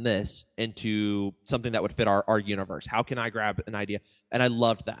turn this into something that would fit our universe? How can I grab an idea? And I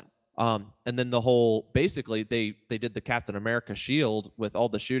loved that. And then the whole, basically, they did the Captain America shield with all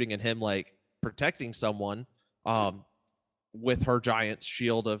the shooting and him like protecting someone with her giant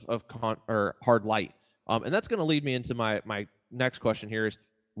shield of hard light. And that's going to lead me into my next question here is,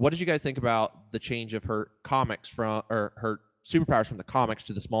 what did you guys think about the change of her her superpowers from the comics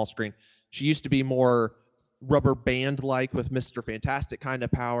to the small screen? She used to be more rubber band like with Mr. Fantastic kind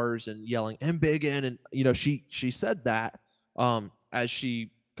of powers and yelling "Embiggen," and she said that as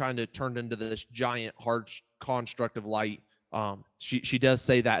she kind of turned into this giant hard construct of light. She does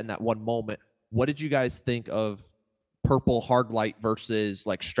say that in that one moment. What did you guys think of purple hard light versus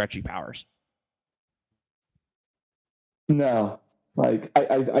like stretchy powers? No. Like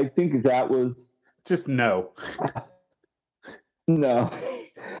I think that was just no. No.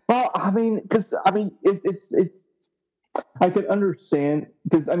 Well, it's I can understand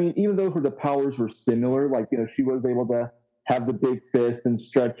because even though the powers were similar, like she was able to have the big fist and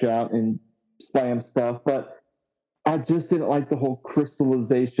stretch out and slam stuff, but I just didn't like the whole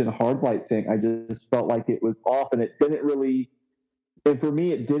crystallization hard light thing. I just felt like it was off, and for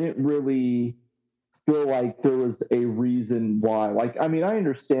me, it didn't really feel like there was a reason why. Like, I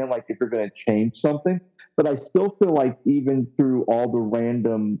understand like if you're going to change something, but I still feel like even through all the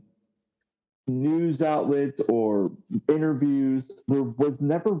random news outlets or interviews, there was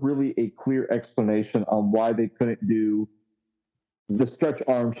never really a clear explanation on why they couldn't do the Stretch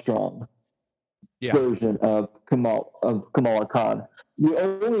Armstrong version of Kamala Khan. The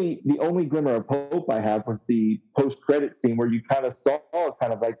only glimmer of hope I have was the post-credit scene where you kind of saw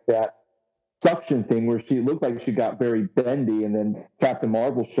kind of like that suction thing where she looked like she got very bendy, and then Captain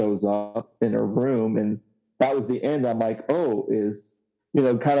Marvel shows up in her room, and that was the end. I'm like, oh, is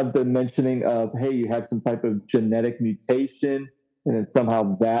kind of the mentioning of, hey, you have some type of genetic mutation, and then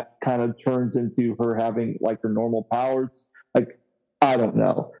somehow that kind of turns into her having like her normal powers. Like, I don't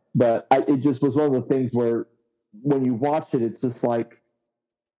know, but it just was one of the things where when you watch it, it's just like,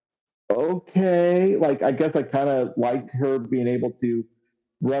 okay, like I guess I kind of liked her being able to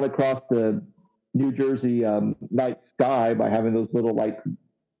run across the New Jersey night sky by having those little like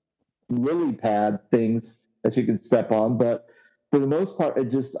lily pad things that you can step on. But for the most part, I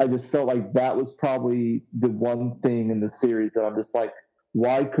just felt like that was probably the one thing in the series that I'm just like,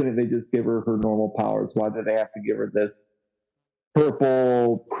 why couldn't they just give her normal powers? Why did they have to give her this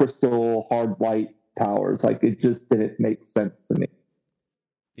purple crystal hard light powers? Like, it just didn't make sense to me.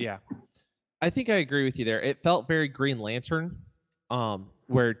 Yeah, I think I agree with you there. It felt very Green Lantern,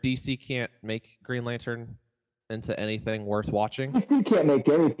 where DC can't make Green Lantern into anything worth watching. DC can't make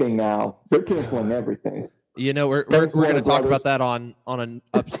anything now. They're canceling everything. We're going to talk about that on an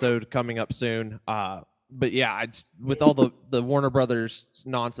episode coming up soon. But yeah, with all the Warner Brothers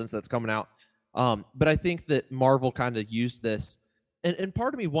nonsense that's coming out. But I think that Marvel kind of used this, and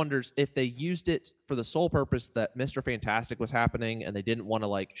part of me wonders if they used it for the sole purpose that Mr. Fantastic was happening, and they didn't want to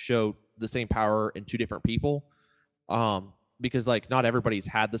like show the same power in two different people. Because like not everybody's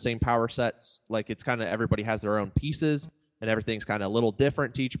had the same power sets. Like it's kind of everybody has their own pieces, and everything's kind of a little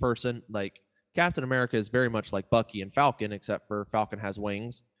different to each person. Like Captain America is very much like Bucky and Falcon, except for Falcon has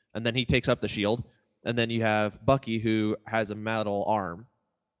wings. and then he takes up the shield. And then you have Bucky, who has a metal arm,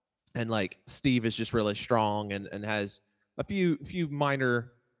 and like Steve is just really strong and has a few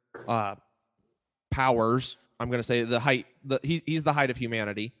minor powers. I'm going to say the height. He's the height of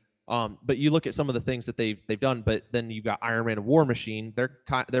humanity. But you look at some of the things that they've done. But then you've got Iron Man and War Machine.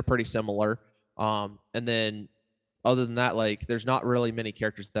 They're pretty similar. And then other than that, like there's not really many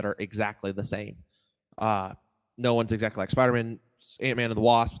characters that are exactly the same. No one's exactly like Spider-Man, Ant-Man and the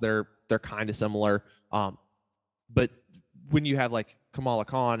Wasp. They're kind of similar. But when you have like Kamala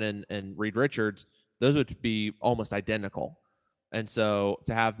Khan and Reed Richards, those would be almost identical. And so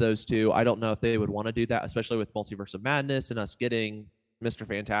to have those two, I don't know if they would want to do that, especially with Multiverse of Madness and us getting Mr.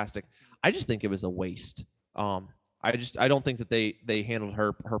 Fantastic. I just think it was a waste. I don't think that they handled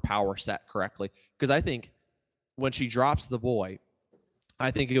her power set correctly, because I think when she drops the boy, I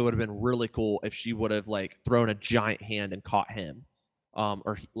think it would have been really cool if she would have like thrown a giant hand and caught him,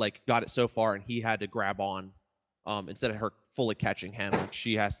 or like got it so far and he had to grab on, instead of her fully catching him. Like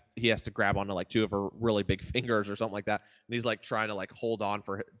he has to grab onto like two of her really big fingers or something like that, and he's like trying to like hold on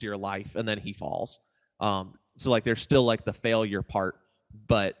for dear life, and then he falls. So like there's still like the failure part,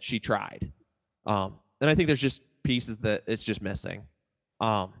 but she tried. And I think there's just pieces that it's just missing.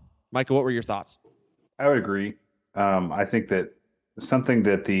 Michael, what were your thoughts? I would agree. I think that something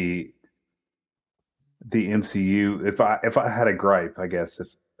that the MCU, if I had a gripe, I guess,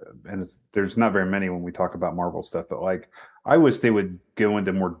 there's not very many when we talk about Marvel stuff, but like I wish they would go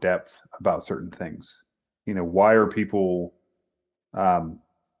into more depth about certain things. You know, why are people there?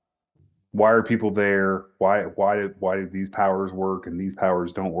 Why do these powers work and these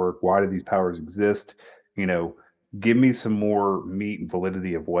powers don't work? Why do these powers exist? You know, give me some more meat and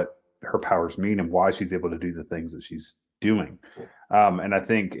validity of what her powers mean and why she's able to do the things that she's doing. And I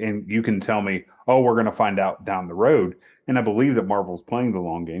think, and you can tell me, oh, we're going to find out down the road. And I believe that Marvel's playing the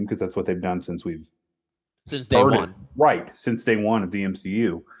long game, because that's what they've done since day one. Right. Since day one of the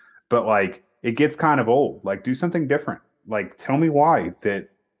MCU. But like, it gets kind of old. Like, do something different. Like, tell me why that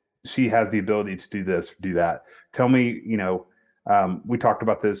she has the ability to do this or do that. Tell me, you know, we talked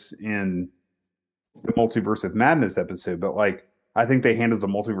about this in the Multiverse of Madness episode, but like, I think they handled the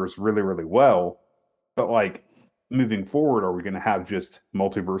multiverse really, really well. But like, moving forward, are we going to have just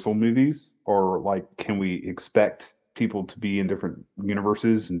multiversal movies, or like, can we expect people to be in different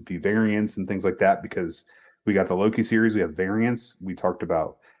universes and be variants and things like that? Because we got the Loki series, we have variants. We talked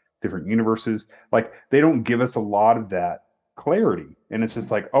about different universes. Like, they don't give us a lot of that clarity, and it's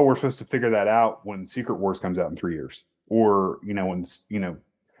just like, oh, we're supposed to figure that out when Secret Wars comes out in 3 years, or you know, when, you know,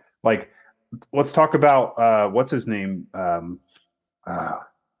 like, let's talk about what's his name,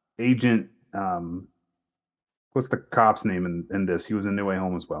 Agent. What's the cop's name in this? He was in No Way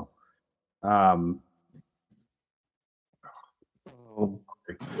Home as well.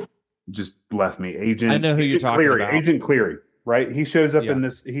 Just left me. Agent. I know who you're talking Cleary, about. Agent Cleary, right? He shows up in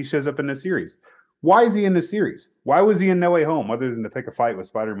this. He shows up in this series. Why is he in this series? Why was he in No Way Home other than to pick a fight with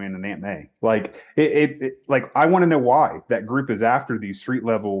Spider-Man and Aunt May? Like like, I want to know why that group is after these street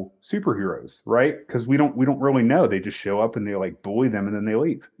level superheroes, right? Because we don't really know. They just show up and they like bully them and then they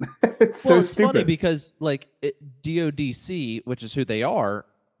leave. It's stupid. Funny because like DODC, which is who they are,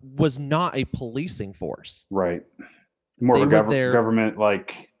 was not a policing force. Right. More of a government,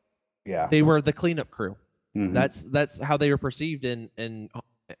 like, yeah. They were the cleanup crew. Mm-hmm. That's how they were perceived in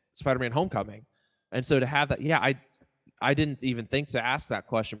Spider-Man Homecoming. And so to have that, yeah, I didn't even think to ask that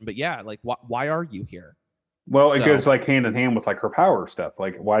question, but yeah, like, why are you here? Well, it goes like hand in hand with like her power stuff.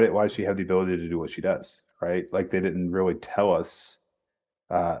 Like, why does she have the ability to do what she does? Right? Like, they didn't really tell us.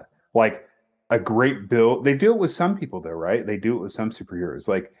 Like, a great build. They do it with some people though, right? They do it with some superheroes.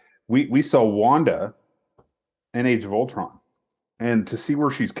 Like, we saw Wanda in Age of Ultron, and to see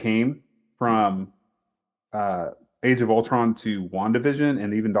where she's came from. Age of Ultron to WandaVision,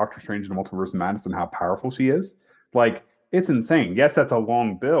 and even Doctor Strange in the Multiverse of Madness, and how powerful she is. Like, it's insane. Yes, that's a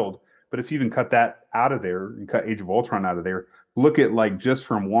long build, but if you even cut that out of there and cut Age of Ultron out of there, look at like just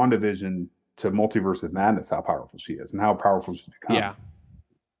from WandaVision to Multiverse of Madness, how powerful she is and how powerful she's become. Yeah.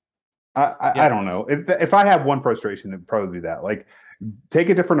 I don't know. If I have one frustration, it'd probably be that. Like, take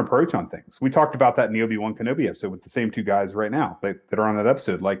a different approach on things. We talked about that in the Obi-Wan Kenobi episode with the same two guys right now that are on that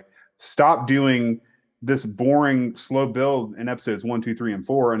episode. Like, stop doing this boring, slow build in episodes 1, 2, 3, and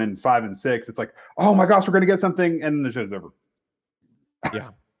 4, and then 5 and 6. It's like, oh my gosh, we're going to get something, and then the show's over.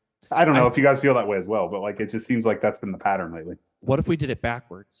 Yeah. I don't know if you guys feel that way as well, but like, it just seems like that's been the pattern lately. What if we did it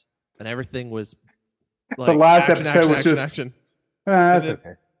backwards and everything was like the last episode was just action. That's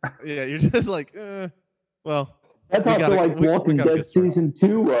okay. Yeah, you're just like, well. That's how I feel like Walking Dead season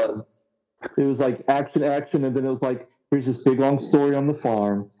 2 was. It was like action, and then it was like, here's this big long story on the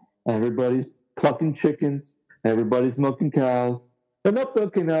farm. everybody's clucking chickens, everybody's milking cows. And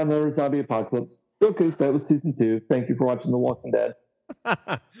okay, now another zombie apocalypse. Okay, so that was season 2. Thank you for watching The Walking Dead.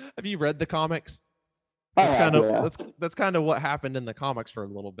 Have you read the comics? That's That's kind of what happened in the comics for a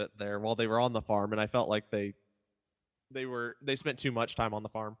little bit there while they were on the farm, and I felt like they spent too much time on the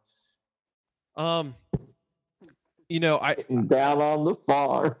farm. Getting down on the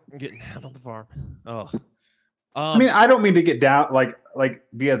farm. Oh. I mean, I don't mean to get down, like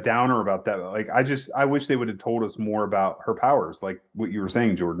be a downer about that. Like, I wish they would have told us more about her powers, like what you were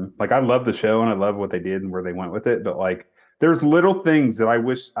saying, Jordan. Like, I love the show and I love what they did and where they went with it, but like, there's little things that I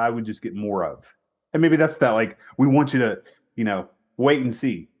wish I would just get more of. And maybe that's that, like, we want you to, wait and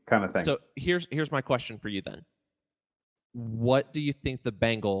see kind of thing. So here's my question for you then. What do you think the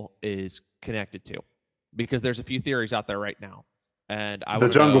bangle is connected to? Because there's a few theories out there right now, and The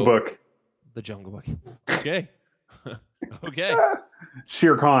Jungle Book. The Jungle Book. Okay. Okay.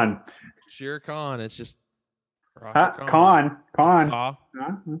 Shere Khan. It's just Khan.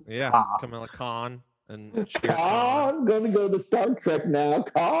 Yeah. Ah. Kamala Khan and Shere Khan. Gonna go to Star Trek now.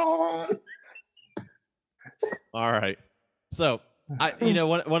 Khan. All right. So one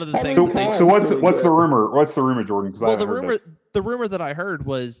of the things. So what's the rumor? What's the rumor, Jordan? Well, the rumor that I heard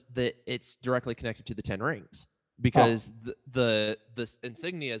was that it's directly connected to the 10 Rings. Because the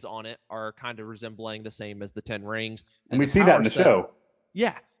insignias on it are kind of resembling the same as the 10 Rings. And we see that in the show.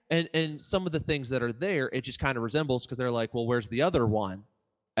 Yeah. And some of the things that are there, it just kind of resembles because they're like, well, where's the other one?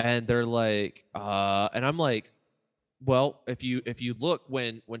 And they're like, and I'm like, well, if you look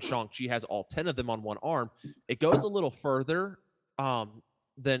when Shang-Chi has all 10 of them on one arm, it goes a little further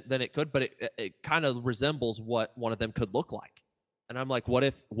than it could, but it kind of resembles what one of them could look like. And I'm like, what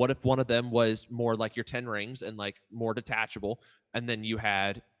if one of them was more like your 10 Rings and like more detachable, and then you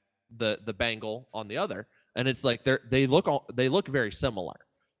had the bangle on the other, and it's like they look very similar.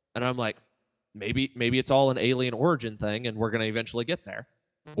 And I'm like, maybe it's all an alien origin thing, and we're gonna eventually get there,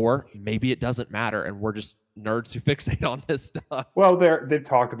 or maybe it doesn't matter, and we're just nerds who fixate on this stuff. Well, they've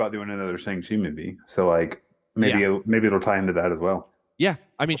talked about doing another Shang-Chi movie, so like maybe it'll tie into that as well. Yeah,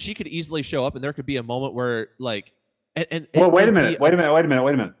 I mean, she could easily show up, and there could be a moment where like. Wait a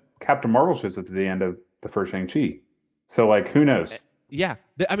minute. Captain Marvel shows up at the end of the first Shang-Chi. So, like, who knows? Yeah.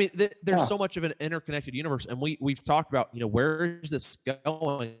 I mean, there's so much of an interconnected universe. And we've talked about, where is this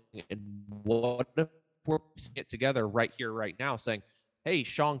going? And what if we're putting it together right here, right now, saying, hey,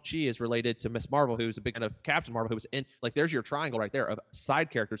 Shang-Chi is related to Miss Marvel, who's a big fan of Captain Marvel, who's in, like, there's your triangle right there of side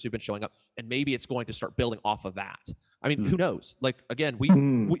characters who've been showing up. And maybe it's going to start building off of that. I mean, who knows? Like, again,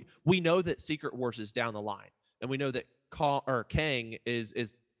 we know that Secret Wars is down the line. And we know that Kang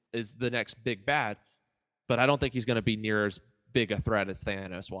is the next big bad, but I don't think he's going to be near as big a threat as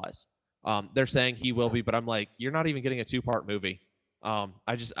Thanos was. They're saying he will be, but I'm like, you're not even getting a 2-part movie. I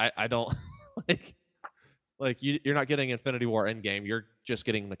don't like you're not getting Infinity War Endgame. You're just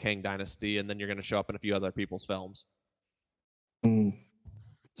getting the Kang Dynasty, and then you're going to show up in a few other people's films.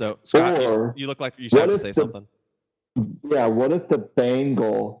 So Scott, you look like you should have to say something. Yeah, what if the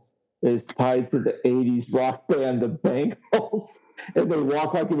bangle is tied to the 80s rock band, the Bangles, and they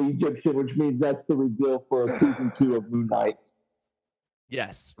walk like an Egyptian, which means that's the reveal for season 2 of Moon Knight.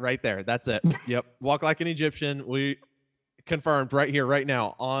 Yes, right there. That's it. Yep. Walk like an Egyptian. We confirmed right here, right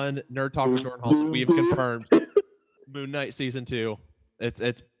now on Nerd Talk with Jordan Halsey. We've confirmed Moon Knight season 2.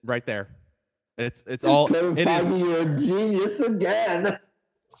 It's right there. It's all. It is. You're a genius again,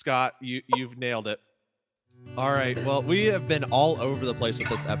 Scott. You've nailed it. All right. Well, we have been all over the place with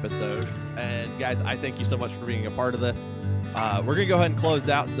this episode. And guys, I thank you so much for being a part of this. We're going to go ahead and close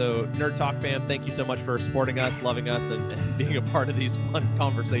out. So Nerd Talk fam, thank you so much for supporting us, loving us, and being a part of these fun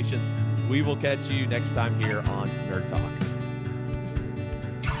conversations. We will catch you next time here on Nerd Talk.